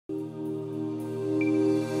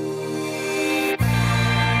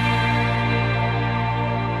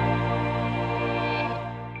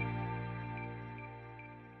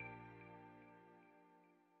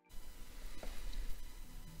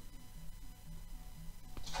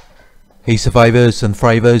Hey survivors and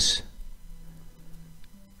thrivers,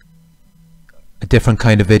 a different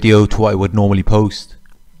kind of video to what I would normally post.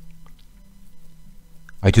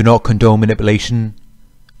 I do not condone manipulation,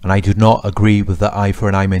 and I do not agree with the eye for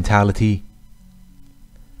an eye mentality.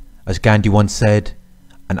 As Gandhi once said,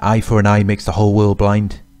 an eye for an eye makes the whole world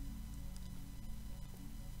blind.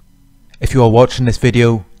 If you are watching this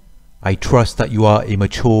video, I trust that you are a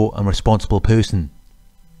mature and responsible person,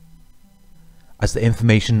 as the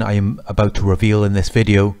information I am about to reveal in this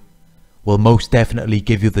video will most definitely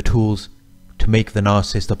give you the tools to make the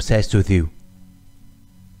narcissist obsessed with you.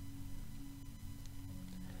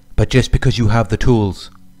 But just because you have the tools,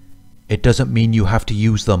 it doesn't mean you have to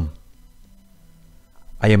use them.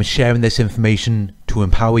 I am sharing this information to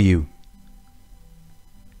empower you.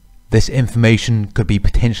 This information could be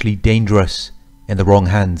potentially dangerous in the wrong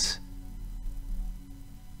hands.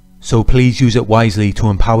 So please use it wisely to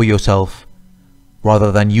empower yourself,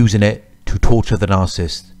 rather than using it to torture the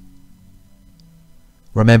narcissist.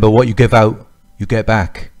 Remember, what you give out, you get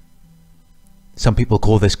back. Some people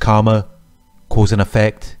call this karma, cause and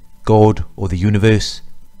effect, God, or the universe.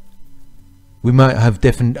 We might have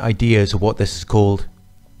different ideas of what this is called,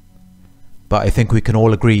 but I think we can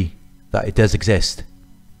all agree that it does exist.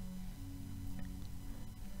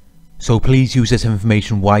 So please use this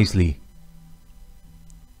information wisely.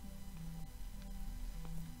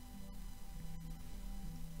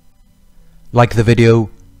 Like the video,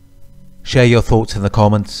 share your thoughts in the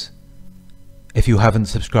comments. If you haven't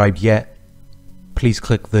subscribed yet, please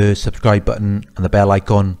click the subscribe button and the bell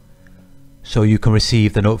icon so you can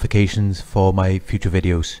receive the notifications for my future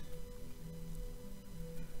videos.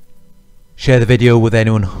 Share the video with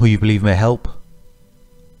anyone who you believe may help.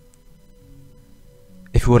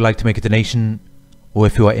 If you would like to make a donation, or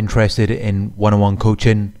if you are interested in one-on-one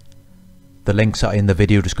coaching, the links are in the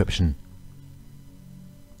video description.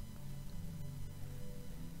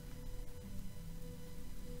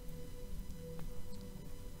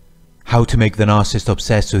 How to make the narcissist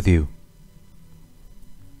obsessed with you.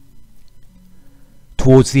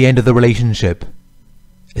 Towards the end of the relationship,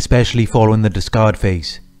 especially following the discard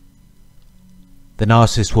phase, the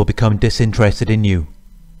narcissist will become disinterested in you.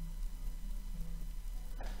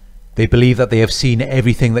 They believe that they have seen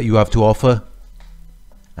everything that you have to offer,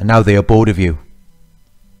 and now they are bored of you.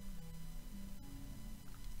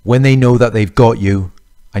 When they know that they've got you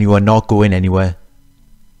and you are not going anywhere,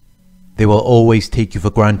 they will always take you for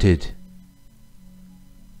granted.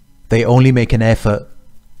 They only make an effort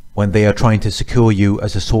when they are trying to secure you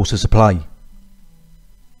as a source of supply.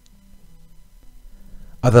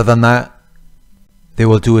 Other than that, they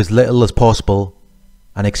will do as little as possible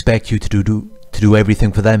and expect you to do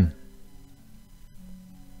everything for them.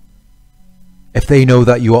 If they know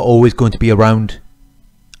that you are always going to be around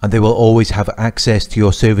and they will always have access to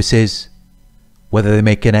your services, whether they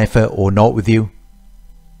make an effort or not with you,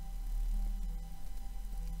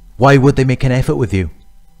 why would they make an effort with you?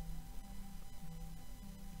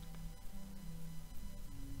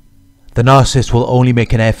 The narcissist will only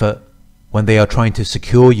make an effort when they are trying to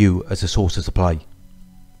secure you as a source of supply.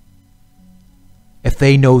 If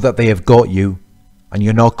they know that they have got you and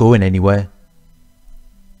you're not going anywhere,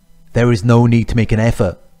 there is no need to make an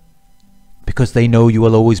effort, because they know you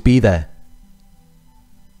will always be there.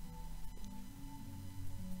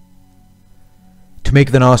 To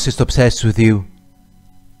make the narcissist obsessed with you,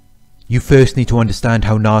 you first need to understand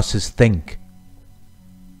how narcissists think.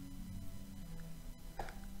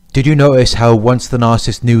 Did you notice how once the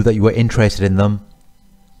narcissist knew that you were interested in them,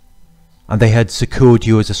 and they had secured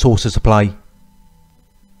you as a source of supply,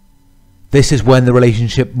 this is when the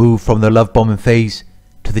relationship moved from the love bombing phase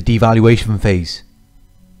to the devaluation phase.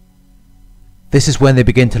 This is when they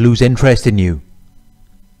begin to lose interest in you.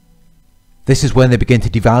 This is when they begin to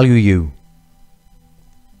devalue you.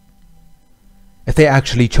 If they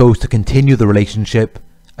actually chose to continue the relationship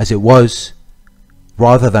as it was,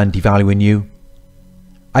 rather than devaluing you,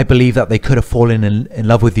 I believe that they could have fallen in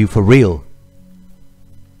love with you for real.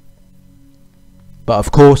 But of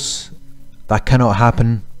course, that cannot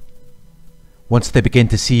happen once they begin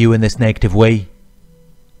to see you in this negative way.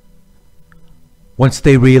 Once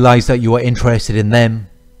they realize that you are interested in them,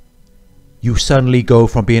 you suddenly go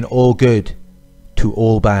from being all good to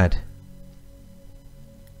all bad.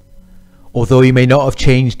 Although you may not have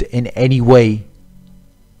changed in any way,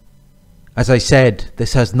 as I said,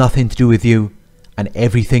 this has nothing to do with you and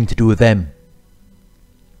everything to do with them.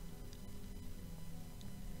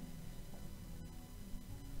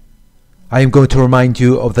 I am going to remind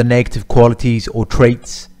you of the negative qualities or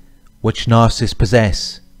traits which narcissists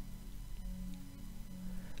possess.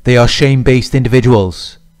 They are shame-based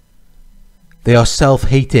individuals. They are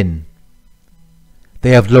self-hating,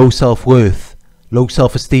 They have low self-worth, low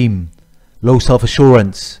self-esteem, low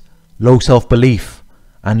self-assurance, low self-belief,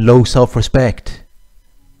 and low self-respect.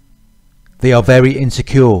 They are very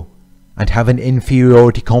insecure and have an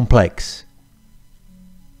inferiority complex.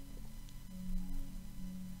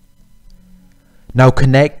 Now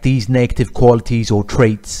connect these negative qualities or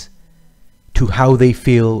traits to how they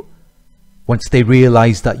feel once they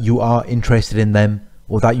realize that you are interested in them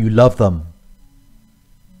or that you love them.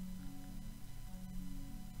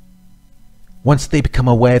 Once they become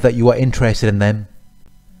aware that you are interested in them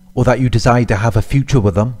or that you desire to have a future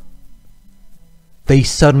with them, they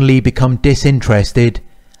suddenly become disinterested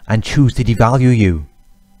and choose to devalue you.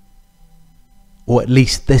 Or at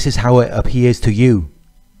least this is how it appears to you.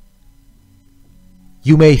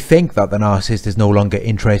 You may think that the narcissist is no longer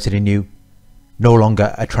interested in you, no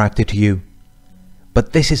longer attracted to you,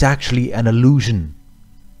 but this is actually an illusion.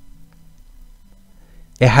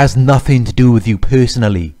 It has nothing to do with you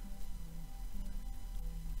personally.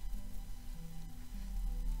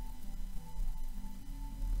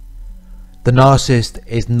 The narcissist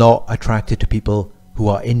is not attracted to people who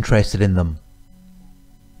are interested in them.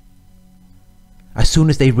 As soon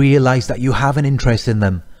as they realize that you have an interest in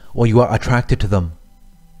them or you are attracted to them,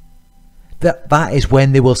 that is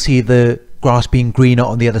when they will see the grass being greener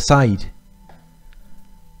on the other side.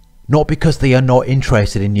 Not because they are not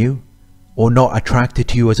interested in you or not attracted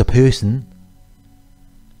to you as a person,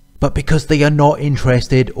 but because they are not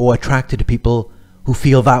interested or attracted to people who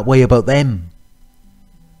feel that way about them.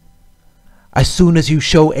 As soon as you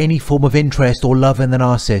show any form of interest or love in the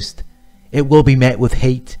narcissist, it will be met with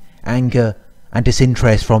hate, anger, and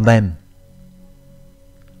disinterest from them.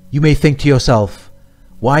 You may think to yourself,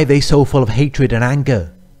 why are they so full of hatred and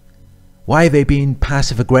anger? Why are they being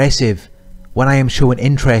passive aggressive when I am showing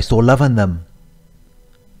interest or love in them?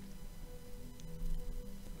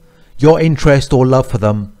 Your interest or love for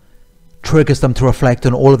them triggers them to reflect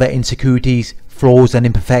on all of their insecurities, flaws, and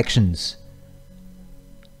imperfections.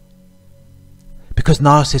 Because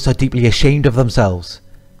narcissists are deeply ashamed of themselves.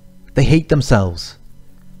 They hate themselves.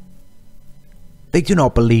 They do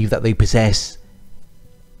not believe that they possess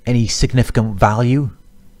any significant value.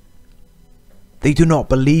 They do not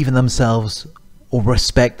believe in themselves or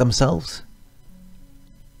respect themselves.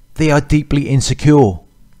 They are deeply insecure.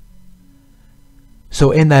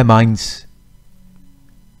 So in their minds,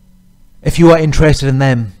 if you are interested in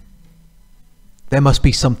them, there must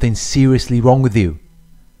be something seriously wrong with you.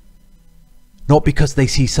 Not because they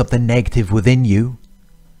see something negative within you,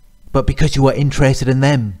 but because you are interested in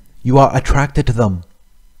them. You are attracted to them.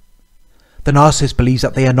 The narcissist believes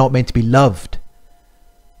that they are not meant to be loved.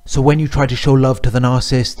 So when you try to show love to the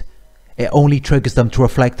narcissist, it only triggers them to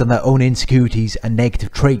reflect on their own insecurities and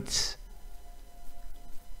negative traits.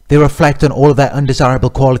 They reflect on all of their undesirable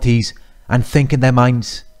qualities and think in their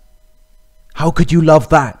minds, how could you love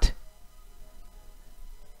that?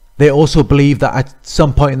 They also believe that at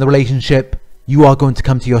some point in the relationship, you are going to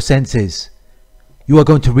come to your senses. You are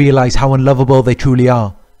going to realize how unlovable they truly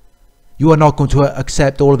are. You are not going to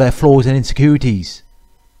accept all of their flaws and insecurities.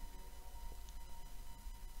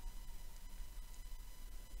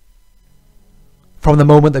 From the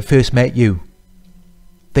moment they first met you,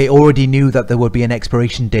 they already knew that there would be an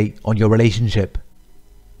expiration date on your relationship.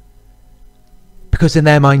 Because in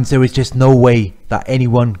their minds there is just no way that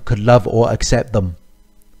anyone could love or accept them.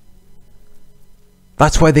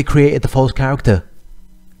 That's why they created the false character,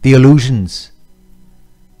 the illusions.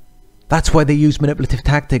 That's why they use manipulative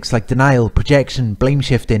tactics like denial, projection, blame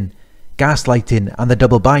shifting, gaslighting, and the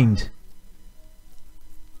double bind.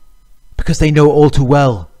 Because they know all too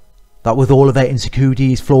well that with all of their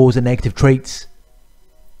insecurities, flaws, and negative traits,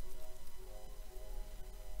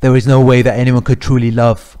 there is no way that anyone could truly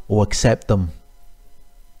love or accept them.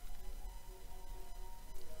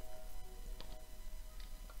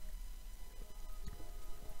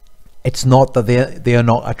 It's not that they are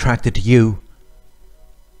not attracted to you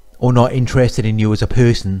or not interested in you as a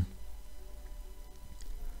person.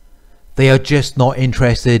 They are just not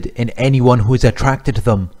interested in anyone who is attracted to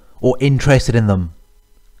them or interested in them.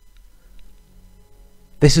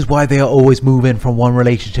 This is why they are always moving from one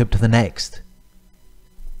relationship to the next.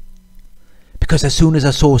 Because as soon as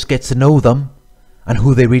a source gets to know them and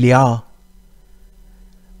who they really are,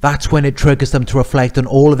 that's when it triggers them to reflect on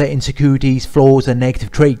all of their insecurities, flaws, and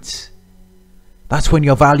negative traits. That's when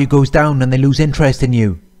your value goes down and they lose interest in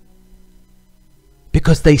you.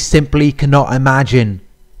 Because they simply cannot imagine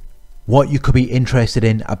what you could be interested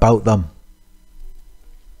in about them.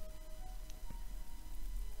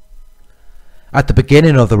 At the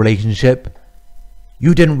beginning of the relationship,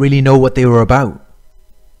 you didn't really know what they were about.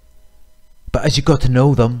 But as you got to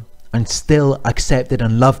know them and still accepted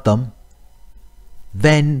and loved them,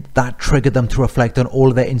 then that triggered them to reflect on all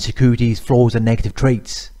of their insecurities, flaws and negative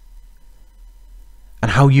traits,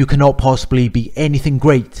 and how you cannot possibly be anything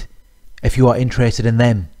great if you are interested in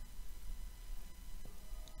them.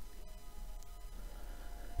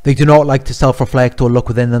 They do not like to self-reflect or look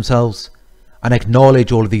within themselves and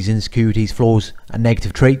acknowledge all of these insecurities, flaws and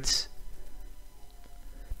negative traits.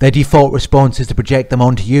 Their default response is to project them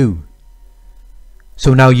onto you.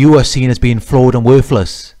 So now you are seen as being flawed and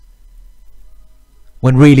worthless,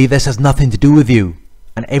 when really this has nothing to do with you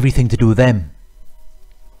and everything to do with them.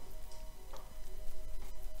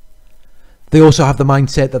 They also have the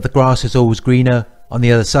mindset that the grass is always greener on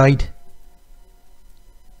the other side.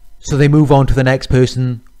 So they move on to the next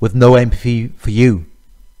person with no empathy for you.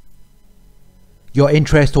 Your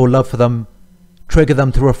interest or love for them trigger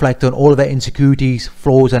them to reflect on all of their insecurities,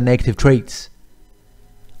 flaws and negative traits,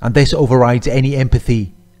 and this overrides any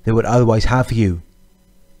empathy they would otherwise have for you.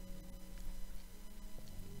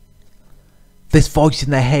 This voice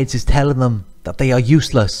in their heads is telling them that they are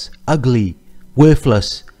useless, ugly,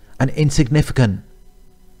 worthless and insignificant.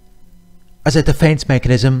 As a defense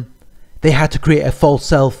mechanism, they had to create a false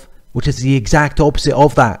self which is the exact opposite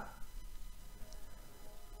of that.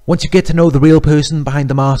 Once you get to know the real person behind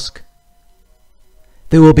the mask,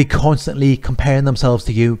 they will be constantly comparing themselves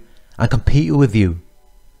to you and competing with you.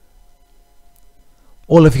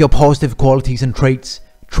 All of your positive qualities and traits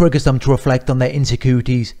triggers them to reflect on their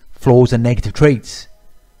insecurities, flaws and negative traits.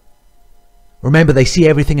 Remember, they see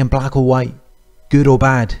everything in black or white, good or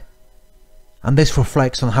bad, and this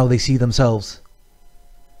reflects on how they see themselves.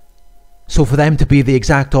 So for them to be the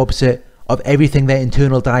exact opposite of everything their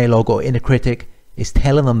internal dialogue or inner critic is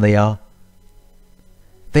telling them they are,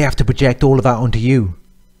 they have to project all of that onto you.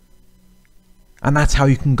 And that's how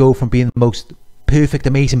you can go from being the most perfect,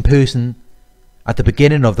 amazing person at the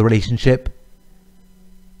beginning of the relationship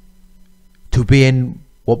to being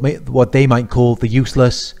what they might call the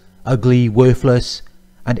useless, ugly, worthless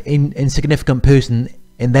and insignificant person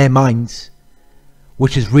in their minds,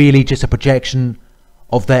 which is really just a projection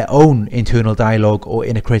of their own internal dialogue or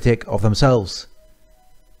inner critic of themselves.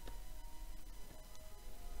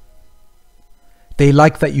 They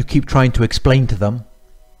like that you keep trying to explain to them.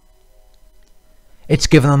 It's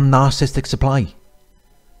giving them narcissistic supply.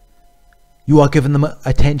 You are giving them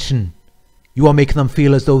attention. You are making them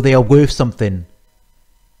feel as though they are worth something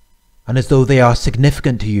and as though they are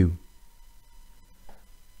significant to you.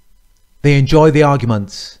 They enjoy the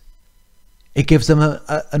arguments. It gives them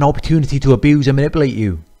an opportunity to abuse and manipulate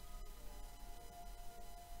you.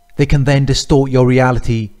 They can then distort your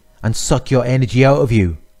reality and suck your energy out of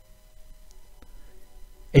you.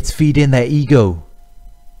 It's feeding their ego.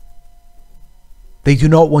 They do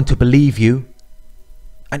not want to believe you,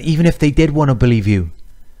 and even if they did want to believe you,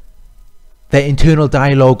 their internal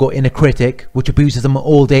dialogue or inner critic, which abuses them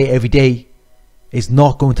all day every day, is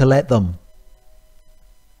not going to let them.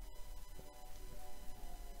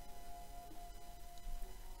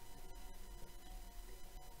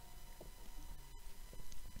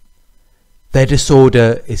 Their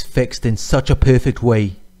disorder is fixed in such a perfect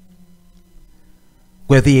way,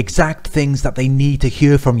 where the exact things that they need to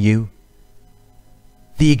hear from you,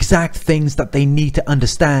 the exact things that they need to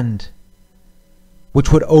understand,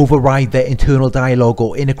 which would override their internal dialogue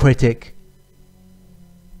or inner critic,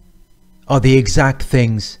 are the exact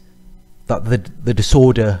things that the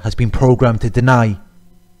disorder has been programmed to deny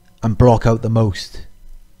and block out the most.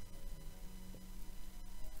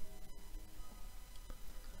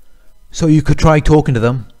 So you could try talking to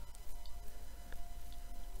them.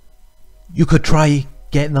 You could try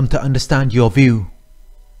getting them to understand your view.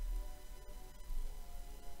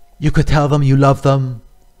 You could tell them you love them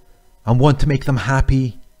and want to make them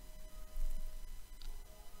happy.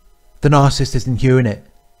 The narcissist isn't hearing it,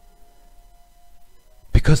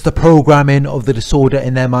 because the programming of the disorder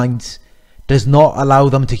in their minds does not allow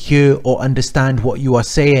them to hear or understand what you are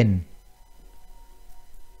saying.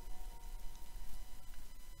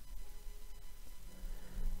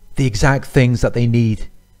 The exact things that they need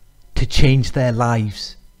to change their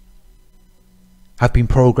lives have been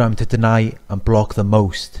programmed to deny and block the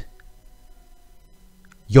most.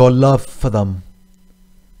 Your love for them,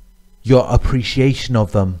 your appreciation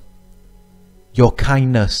of them, your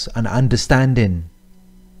kindness and understanding.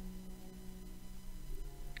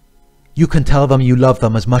 You can tell them you love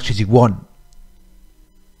them as much as you want.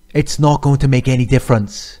 It's not going to make any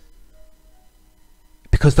difference,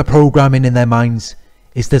 because the programming in their minds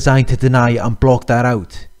is designed to deny and block that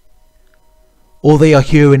out. All they are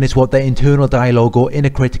hearing is what their internal dialogue or inner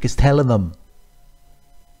critic is telling them.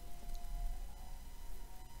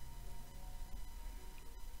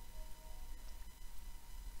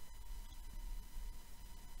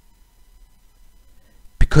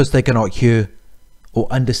 because they cannot hear or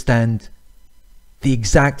understand the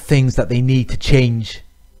exact things that they need to change,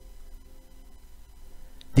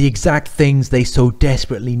 the exact things they so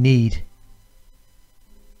desperately need.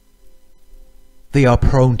 They are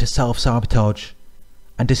prone to self-sabotage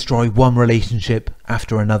and destroy one relationship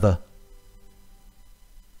after another.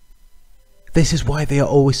 This is why they are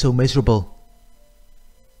always so miserable.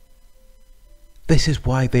 This is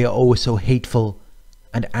why they are always so hateful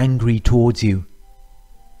and angry towards you.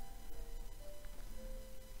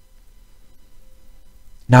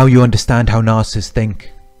 Now you understand how narcissists think.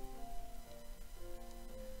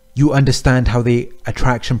 You understand how the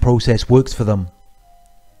attraction process works for them.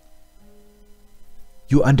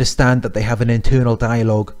 You understand that they have an internal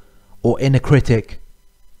dialogue or inner critic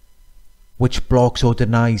which blocks or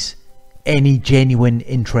denies any genuine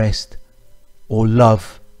interest or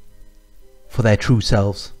love for their true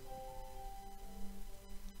selves.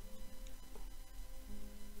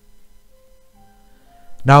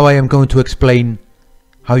 Now I am going to explain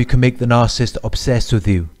how you can make the narcissist obsessed with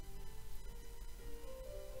you.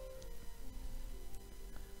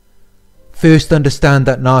 First, understand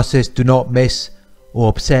that narcissists do not miss or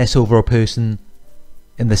obsess over a person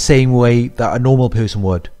in the same way that a normal person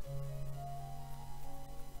would.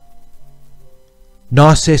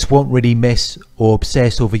 Narcissists won't really miss or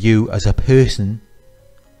obsess over you as a person.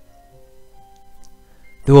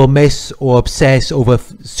 They will miss or obsess over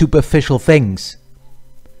superficial things,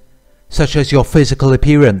 such as your physical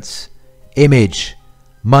appearance, image,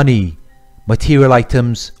 money, material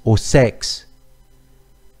items, or sex.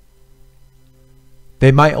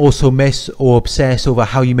 They might also miss or obsess over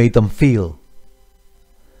how you made them feel,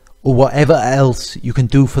 or whatever else you can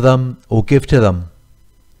do for them or give to them.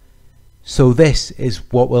 So this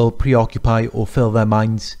is what will preoccupy or fill their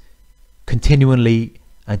minds continually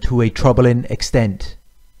and to a troubling extent.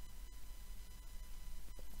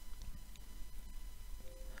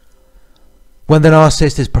 When the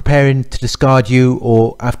narcissist is preparing to discard you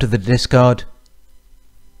or after the discard,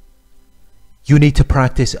 you need to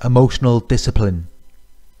practice emotional discipline.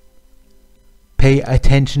 Pay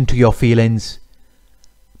attention to your feelings,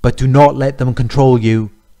 but do not let them control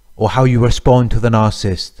you or how you respond to the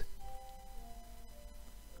narcissist.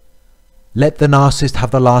 Let the narcissist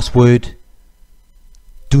have the last word.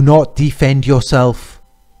 Do not defend yourself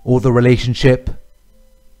or the relationship.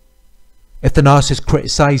 If the narcissist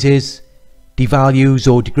criticizes,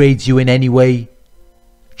 devalues or degrades you in any way,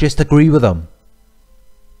 just agree with them.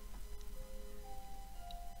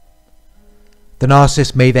 The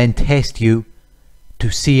narcissist may then test you to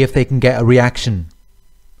see if they can get a reaction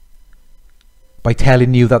by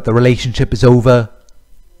telling you that the relationship is over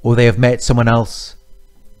or they have met someone else.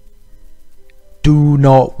 Do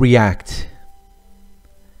not react.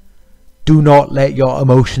 Do not let your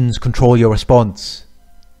emotions control your response.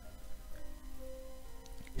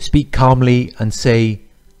 Speak calmly and say,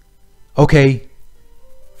 "Okay,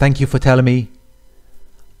 thank you for telling me.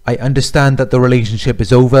 I understand that the relationship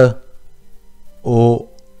is over," or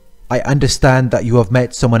 "I understand that you have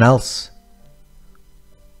met someone else."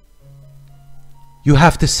 You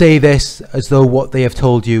have to say this as though what they have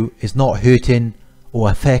told you is not hurting or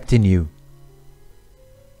affecting you.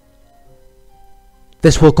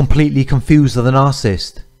 This will completely confuse the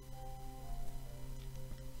narcissist.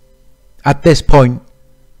 At this point,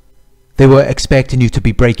 they were expecting you to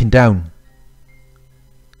be breaking down.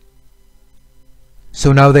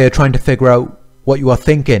 So now they are trying to figure out what you are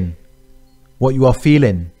thinking, what you are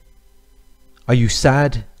feeling. Are you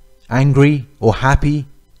sad, angry, or happy?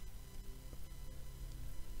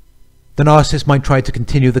 The narcissist might try to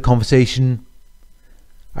continue the conversation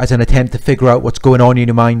as an attempt to figure out what's going on in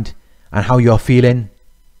your mind and how you are feeling.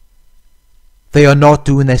 They are not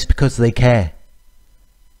doing this because they care.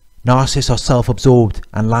 Narcissists are self-absorbed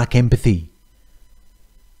and lack empathy.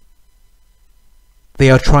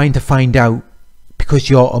 They are trying to find out because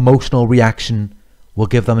your emotional reaction will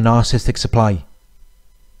give them a narcissistic supply.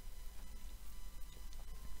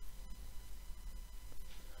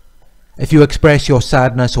 If you express your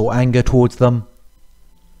sadness or anger towards them,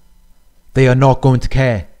 they are not going to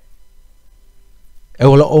care. It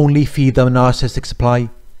will only feed them a narcissistic supply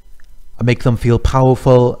and make them feel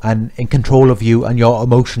powerful and in control of you and your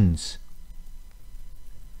emotions.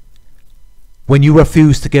 When you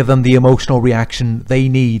refuse to give them the emotional reaction they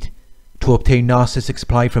need to obtain narcissistic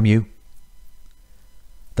supply from you,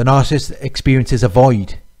 the narcissist experiences a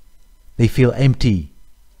void. They feel empty.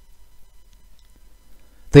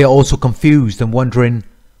 They are also confused and wondering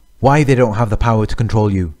why they don't have the power to control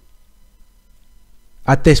you.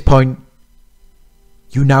 At this point,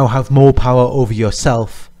 you now have more power over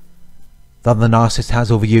yourself than the narcissist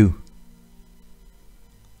has over you.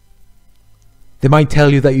 They might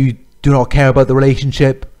tell you that you do not care about the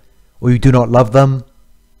relationship or you do not love them.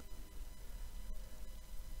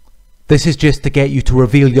 This is just to get you to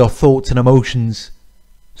reveal your thoughts and emotions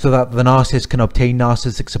so that the narcissist can obtain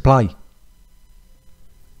narcissistic supply.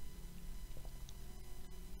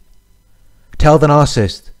 Tell the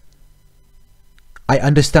narcissist, I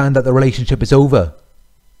understand that the relationship is over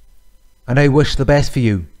and I wish the best for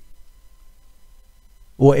you.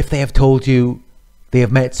 Or if they have told you they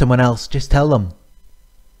have met someone else, just tell them,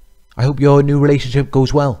 I hope your new relationship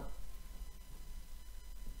goes well.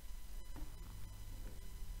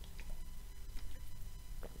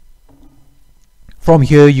 From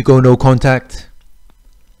here you go no contact.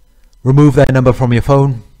 Remove their number from your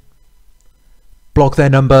phone. Block their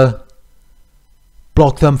number.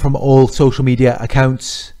 Block them from all social media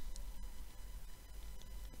accounts.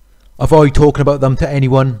 Avoid talking about them to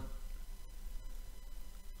anyone.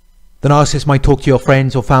 The narcissist might talk to your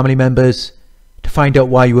friends or family members to find out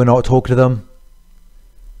why you are not talking to them.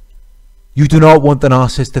 You do not want the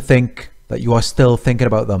narcissist to think that you are still thinking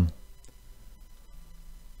about them.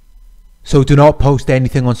 So do not post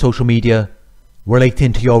anything on social media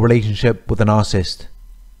relating to your relationship with the narcissist.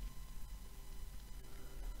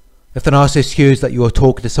 If the narcissist hears that you are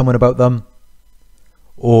talking to someone about them,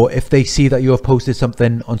 or if they see that you have posted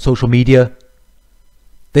something on social media,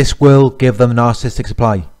 this will give them narcissistic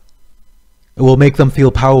supply. It will make them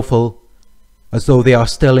feel powerful, as though they are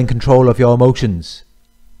still in control of your emotions.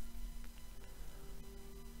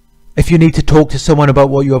 If you need to talk to someone about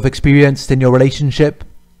what you have experienced in your relationship,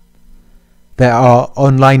 there are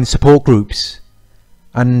online support groups,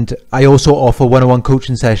 and I also offer one-on-one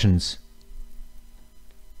coaching sessions.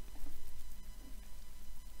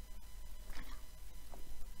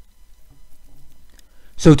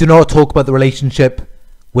 So do not talk about the relationship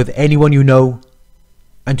with anyone you know,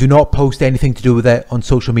 and do not post anything to do with it on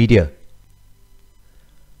social media.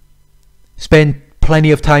 Spend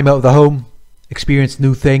plenty of time out of the home, experience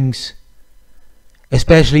new things,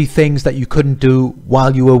 especially things that you couldn't do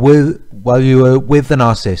while you were with the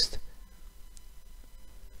narcissist.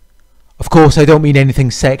 Of course, I don't mean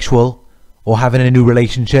anything sexual or having a new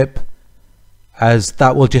relationship, as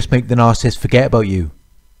that will just make the narcissist forget about you.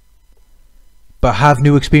 But have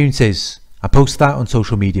new experiences and post that on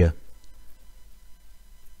social media.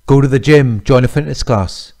 Go to the gym, join a fitness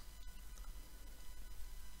class.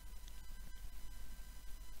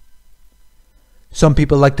 Some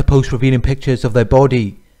people like to post revealing pictures of their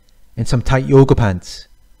body in some tight yoga pants.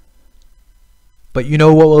 But you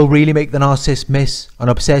know what will really make the narcissist miss and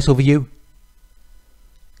obsess over you?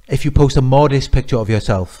 If you post a modest picture of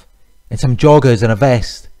yourself in some joggers and a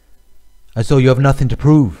vest, as though you have nothing to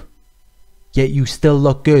prove, yet you still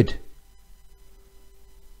look good.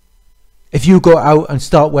 If you go out and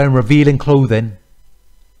start wearing revealing clothing,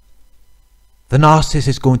 the narcissist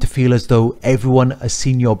is going to feel as though everyone has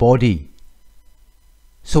seen your body.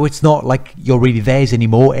 So it's not like you're really theirs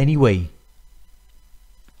anymore anyway.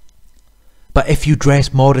 But if you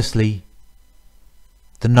dress modestly,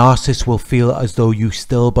 the narcissist will feel as though you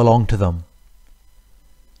still belong to them.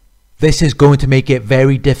 This is going to make it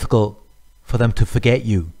very difficult for them to forget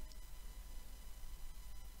you.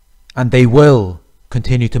 And they will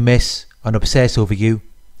continue to miss and obsess over you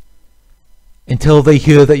until they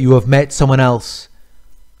hear that you have met someone else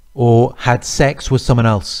or had sex with someone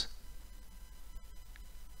else.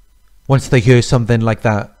 Once they hear something like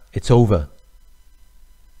that, it's over.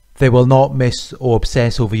 They will not miss or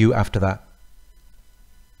obsess over you after that.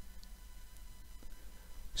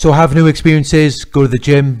 So have new experiences, go to the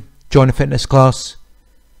gym, join a fitness class,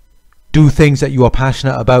 do things that you are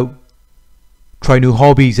passionate about, try new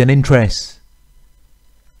hobbies and interests,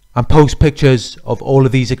 and post pictures of all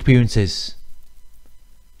of these experiences.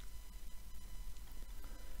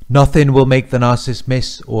 Nothing will make the narcissist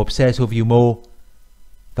miss or obsess over you more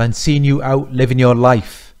than seeing you out living your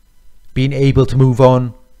life, being able to move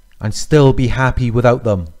on and still be happy without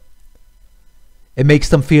them. It makes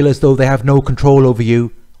them feel as though they have no control over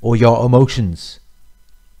you or your emotions.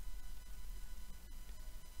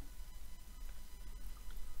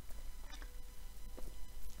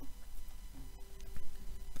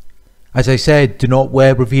 As I said, do not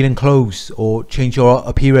wear revealing clothes or change your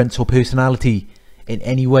appearance or personality in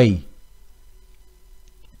any way.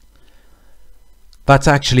 That's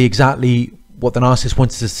actually exactly what the narcissist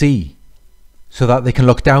wants to see, so that they can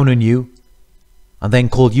look down on you and then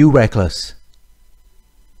call you reckless.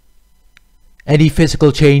 Any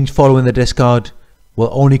physical change following the discard will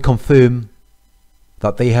only confirm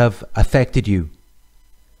that they have affected you.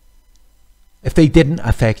 If they didn't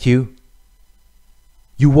affect you,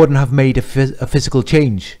 you wouldn't have made a physical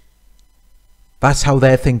change. That's how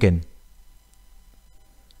they're thinking.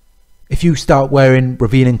 If you start wearing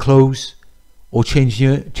revealing clothes or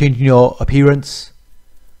changing your appearance,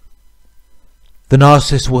 the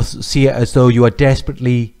narcissist will see it as though you are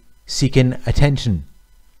desperately seeking attention,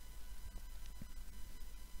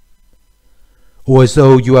 or as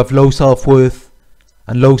though you have low self-worth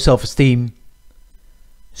and low self-esteem,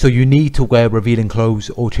 so you need to wear revealing clothes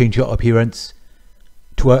or change your appearance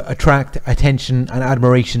to attract attention and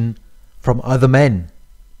admiration from other men.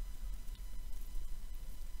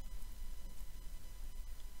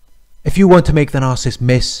 If you want to make the narcissist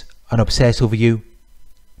miss and obsess over you,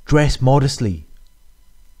 dress modestly.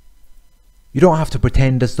 You don't have to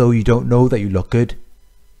pretend as though you don't know that you look good,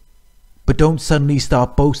 but don't suddenly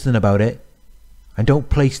start boasting about it, and don't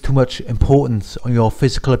place too much importance on your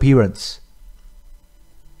physical appearance.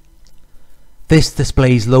 This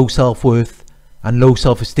displays low self-worth and low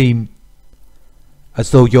self-esteem, as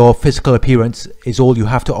though your physical appearance is all you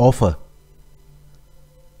have to offer.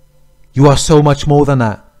 You are so much more than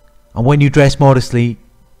that, and when you dress modestly,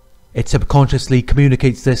 it subconsciously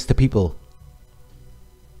communicates this to people.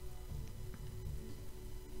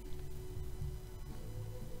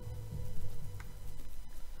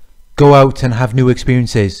 Go out and have new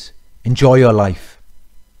experiences. Enjoy your life.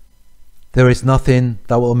 There is nothing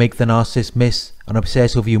that will make the narcissist miss and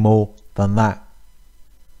obsess over you more than that.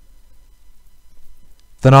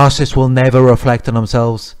 The narcissist will never reflect on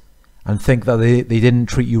themselves and think that they didn't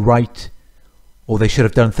treat you right, or they should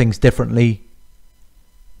have done things differently.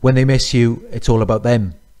 When they miss you, it's all about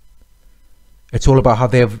them. It's all about how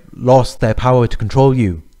they have lost their power to control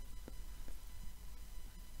you.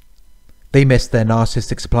 They miss their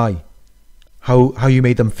narcissistic supply, how you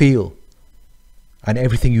made them feel, and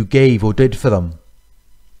everything you gave or did for them.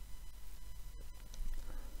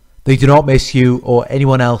 They do not miss you or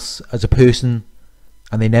anyone else as a person,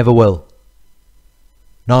 and they never will.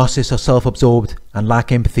 Narcissists are self-absorbed and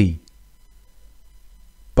lack empathy.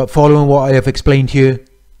 But following what I have explained here,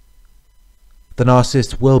 the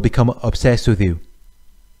narcissist will become obsessed with you.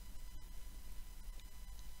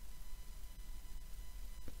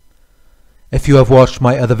 If you have watched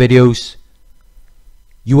my other videos,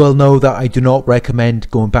 you will know that I do not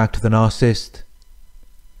recommend going back to the narcissist.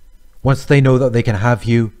 Once they know that they can have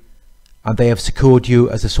you and they have secured you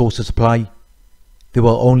as a source of supply, they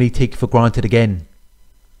will only take you for granted again.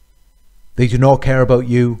 They do not care about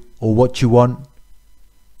you or what you want.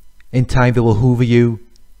 In time they will hoover you,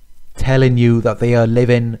 telling you that they are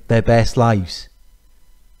living their best lives.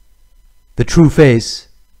 The truth is,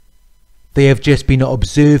 they have just been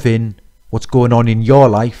observing what's going on in your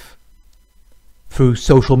life through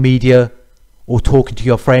social media or talking to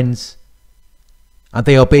your friends, and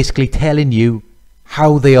they are basically telling you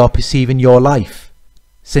how they are perceiving your life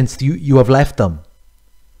since you have left them.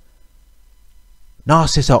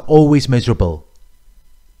 Narcissists are always miserable.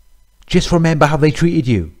 Just remember how they treated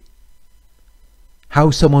you. How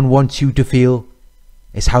someone wants you to feel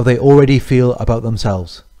is how they already feel about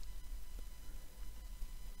themselves.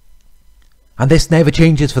 And this never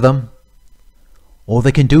changes for them. All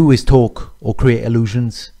they can do is talk or create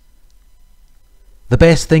illusions. The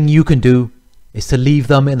best thing you can do is to leave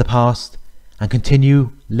them in the past and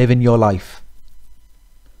continue living your life.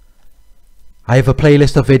 I have a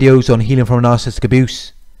playlist of videos on healing from narcissistic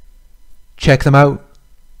abuse. Check them out.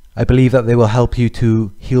 I believe that they will help you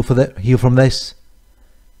to heal from this.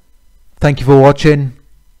 Thank you for watching.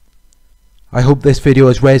 I hope this video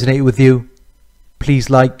has resonated with you.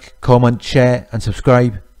 Please like, comment, share and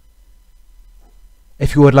subscribe.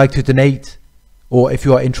 If you would like to donate, or if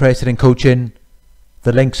you are interested in coaching,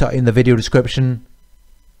 the links are in the video description.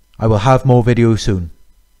 I will have more videos soon.